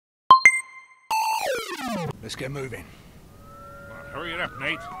Let's get moving. Well, hurry it up,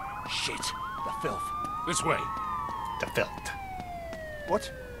 Nate. Shit, the filth. This way. The filth.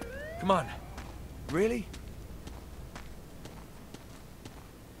 What? Come on. Really?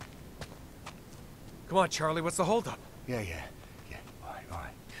 Come on, Charlie, what's the holdup? Yeah. All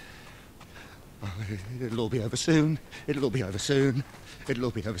right. Oh, it'll all be over soon. It'll all be over soon. It'll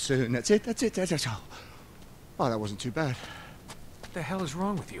all be over soon. That's it. That's all. Oh, that wasn't too bad. What the hell is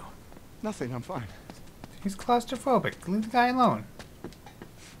wrong with you? Nothing, I'm fine. He's claustrophobic. Leave the guy alone.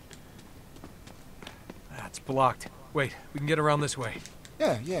 That's blocked. Wait, we can get around this way.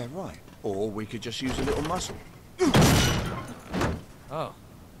 Yeah, right. Or we could just use a little muscle. Oh.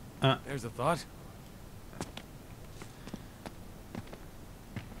 There's a thought.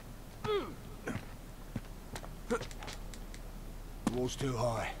 The wall's too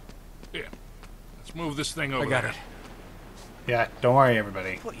high. Here. Let's move this thing over I got there. it. Yeah, don't worry,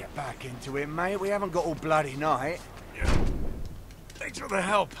 everybody. Put your back into it, mate. We haven't got all bloody night. Yeah. Thanks for the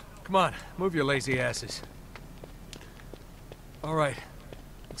help. Come on, move your lazy asses. All right.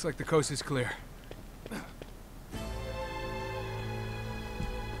 Looks like the coast is clear.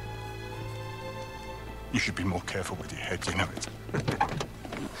 You should be more careful with your head, you know it.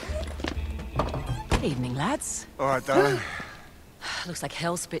 Good evening, lads. All right, darling. Looks like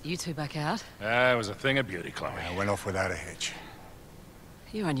hell spit you two back out. It was a thing of beauty, Chloe. I went off without a hitch.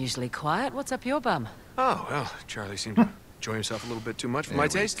 You're unusually quiet. What's up your bum? Oh, well, Charlie seemed to enjoy himself a little bit too much for my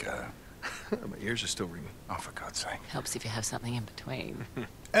taste. Go. My ears are still ringing. Oh, for God's sake. Helps if you have something in between. Oh.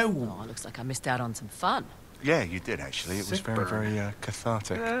 Oh, looks like I missed out on some fun. Yeah, you did, actually. It was Sick very, burn. very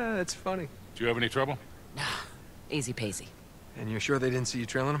cathartic. That's funny. Do you have any trouble? Easy peasy. And you're sure they didn't see you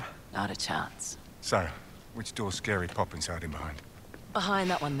trailing him? Not a chance. So, which door's Scary Poppins hiding behind? Behind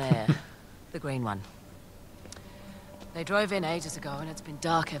that one there. The green one. They drove in ages ago and it's been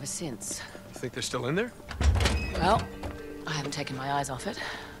dark ever since. You think they're still in there? Well, I haven't taken my eyes off it.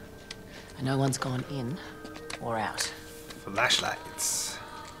 And no one's gone in or out. Flashlights.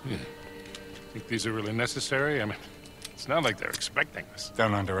 Think these are really necessary? I mean, it's not like they're expecting us.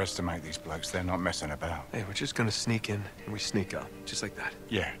 Don't underestimate these blokes. They're not messing about. Hey, we're just gonna sneak in and we sneak out. Just like that.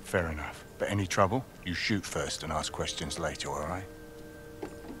 Yeah, fair enough. But any trouble, you shoot first and ask questions later, all right?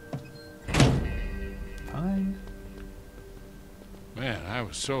 Fine. Man, I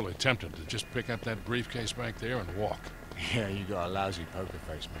was sorely tempted to just pick up that briefcase back there and walk. Yeah, you got a lousy poker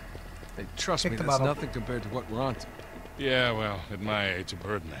face, man. Hey, trust Kick me, the that's bottle. nothing compared to what we're on to. Yeah, well, at my age, a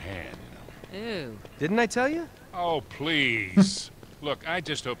bird in the hand, you know. Ew. Didn't I tell you? Oh, please. Look, I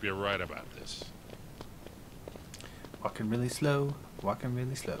just hope you're right about this. Walking really slow. Walking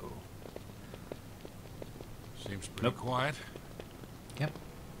really slow. Seems pretty Nope. quiet. Yep.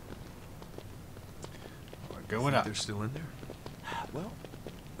 We're Think going up. they're still in there? Well,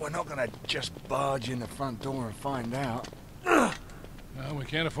 we're not gonna just barge in the front door and find out. Well, we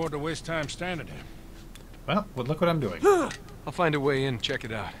can't afford to waste time standing here. Well, look what I'm doing. I'll find a way in, check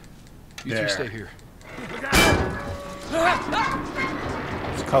it out. You There. two stay here.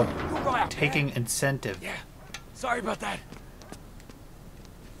 It's called taking incentive. Yeah. Sorry about that.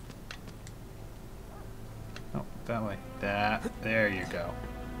 Oh, that way. There you go.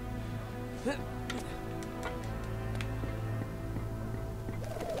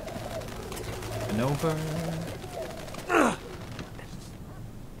 And over.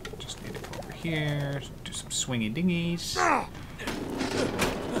 Just need to go over here. Do some swingy dingies.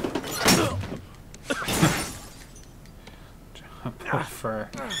 Jump over.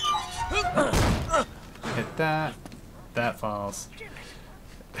 Hit that. That falls.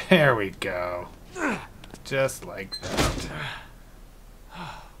 There we go. Just like that.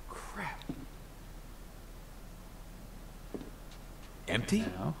 Crap. Empty?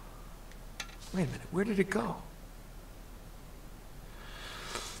 Now, Wait a minute, where did it go?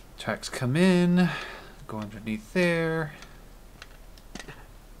 tracks come in. Go underneath there.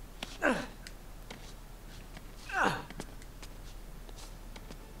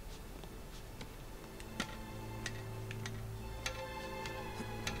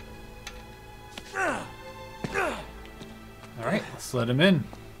 Alright, let's let him in.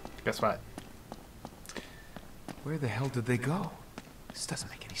 Guess what? Where the hell did they go? This doesn't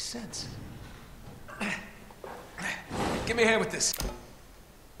make any sense. Give me a hand with this.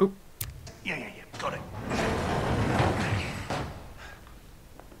 Oop. Yeah. Got it.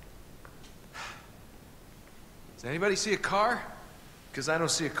 Does anybody see a car? Because I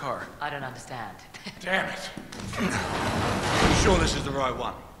don't see a car. I don't understand. Damn it. You sure this is the right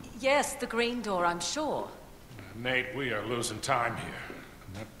one? Yes, the green door, I'm sure. Nate, we are losing time here.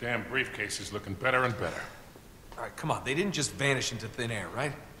 And that damn briefcase is looking better and better. All right, come on. They didn't just vanish into thin air,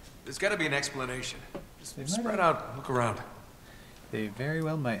 right? There's got to be an explanation. They might Spread have. out, look around. They very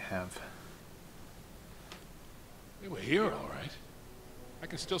well might have. They were here, all right. I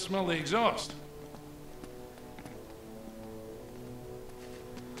can still smell the exhaust.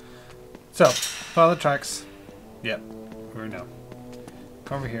 So, follow the tracks. Yep, we know.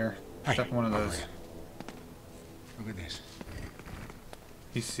 Come over here. Hey, Step one of over those. here. Look at this.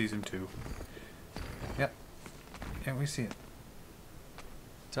 He sees him too. Yep. Yeah, we see it.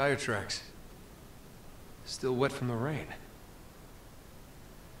 Tire tracks. Still wet from the rain.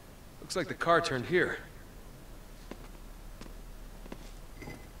 Looks like the car turned here.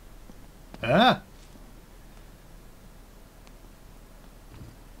 Ah!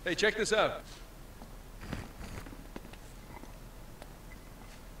 Hey, check this out.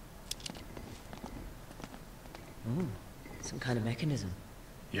 Some kind of mechanism.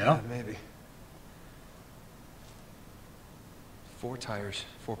 Yeah. Maybe. 4 tires,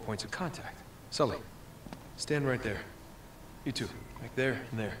 4 points of contact. Sully, stand right there. You two, back there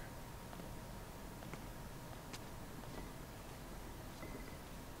and there.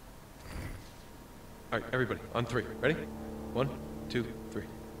 All right, everybody, on 3. Ready? 1, 2, 3.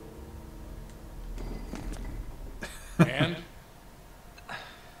 And?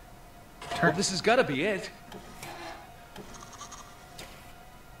 Well, this has got to be it.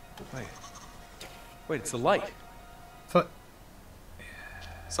 Wait, it's the light. So,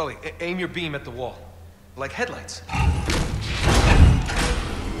 Sully, aim your beam at the wall. Like headlights.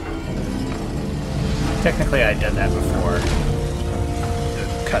 technically I'd done that before.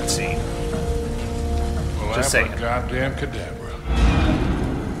 The cutscene. Well, Just saying. Goddamn cadabra.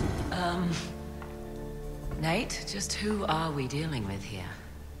 Nate, just who are we dealing with here?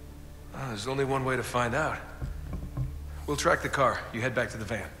 There's only one way to find out. We'll track the car. You head back to the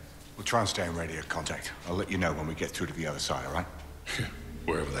van. We'll try and stay in radio contact. I'll let you know when we get through to the other side, all right?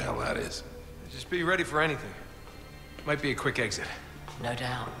 Wherever the hell that is. Just be ready for anything. Might be a quick exit. No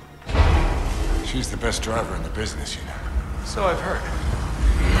doubt. She's the best driver in the business, you know. So I've heard.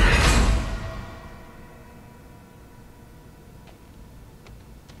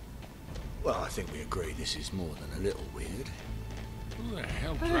 Well, I think we agree this is more than a little weird. Who the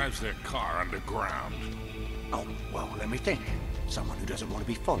hell drives their car underground? Oh, well, let me think. Someone who doesn't want to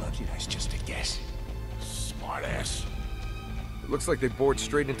be followed, you know, it's just a guess. Smart ass. It looks like they bored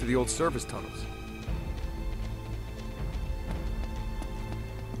straight into the old service tunnels.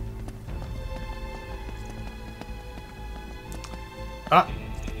 Ah!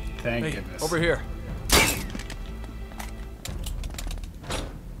 Thank Hey, goodness. over here.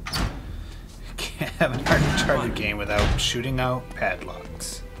 Can't have an Uncharted game without shooting out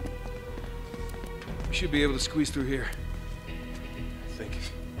padlocks. We should be able to squeeze through here. I think.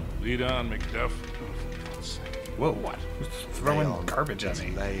 Lead on, McDuff. Whoa, what? Who's throwing Lay on. garbage at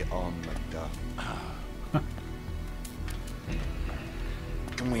me? Lay on, Macduff.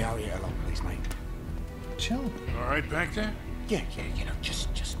 Can we hurry it along, please, mate? Chill. All right back there? Yeah, you know, just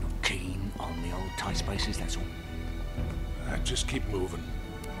not keen on the old tight spaces, that's all. Just keep moving.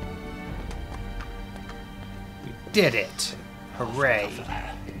 Did it. Hooray.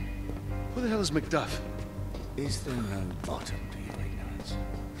 Who the hell is McDuff? Is there no bottom to your ignorance?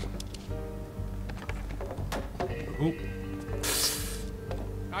 Ooh.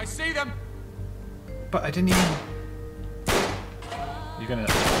 I see them! But I didn't even... You're gonna...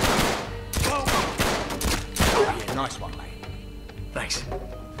 Oh, yeah, nice one, mate. Thanks.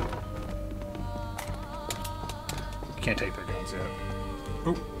 You can't take their guns out.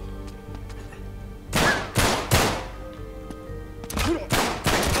 Ooh.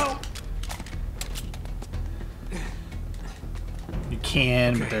 You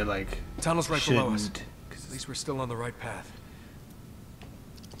can, but Okay. they're like... Tunnel's right below us. shouldn't. At least we're still on the right path.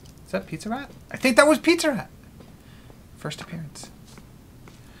 Is that Pizza Rat? I think that was Pizza Rat. First appearance.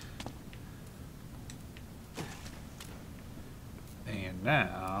 And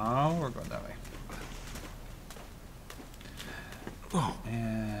now we're going that way. Oh,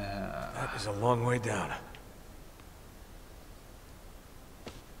 Yeah. that is a long way down. Am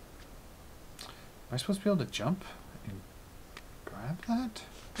I supposed to be able to jump and grab that?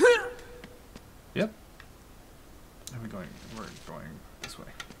 Yep. Are we going? We're going this way.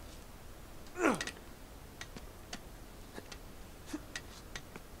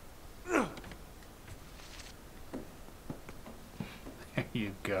 There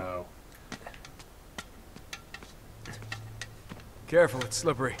you go. Careful, it's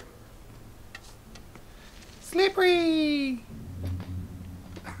slippery. Slippery!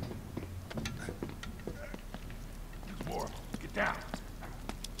 There's more. Get down.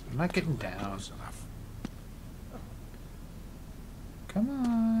 I'm not getting down. Close enough. Come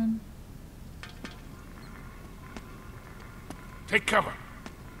on. Take cover.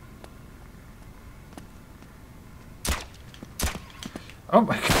 Oh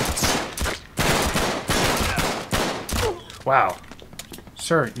my god. Wow.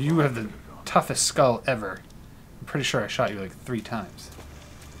 Sir, you have the toughest skull ever. I'm pretty sure I shot you like 3 times.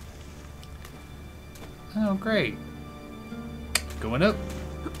 Oh, great. Going up.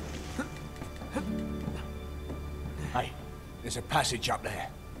 Hey, there's a passage up there.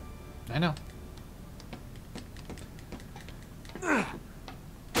 I know.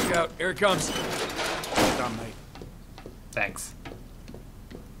 Look out, here it comes. Done, mate. Thanks.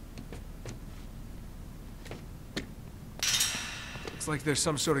 It's like there's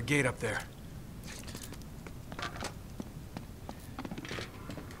some sort of gate up there.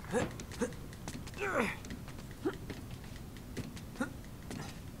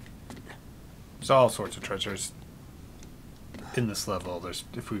 There's all sorts of treasures in this level. There's,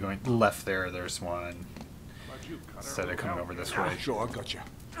 if we're going left there, there's one. Instead of coming over this way. Sure, I got you.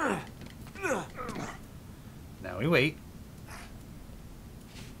 Now we wait.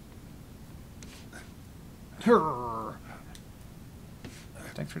 Her.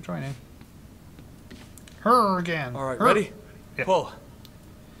 Thanks for joining. Her again. All right, Her. ready? Yep. Pull.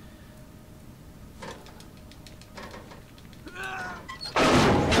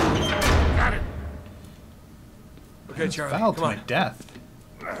 Got it. Okay, Charlie, Fouled to come my on. death.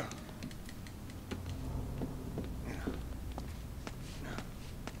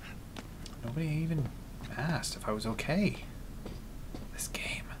 Nobody even asked if I was okay. This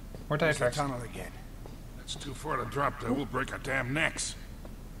game. More There's the diatracks. tunnel again. That's too far to drop there. We'll break our damn necks.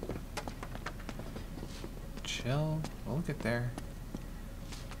 Chill. We'll get there.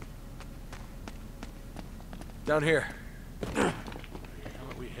 Down here. Where are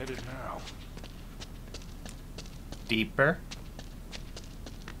we headed now? Deeper.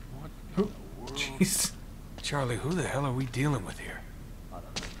 What Who? in the world? Jeez. Charlie, who the hell are we dealing with here?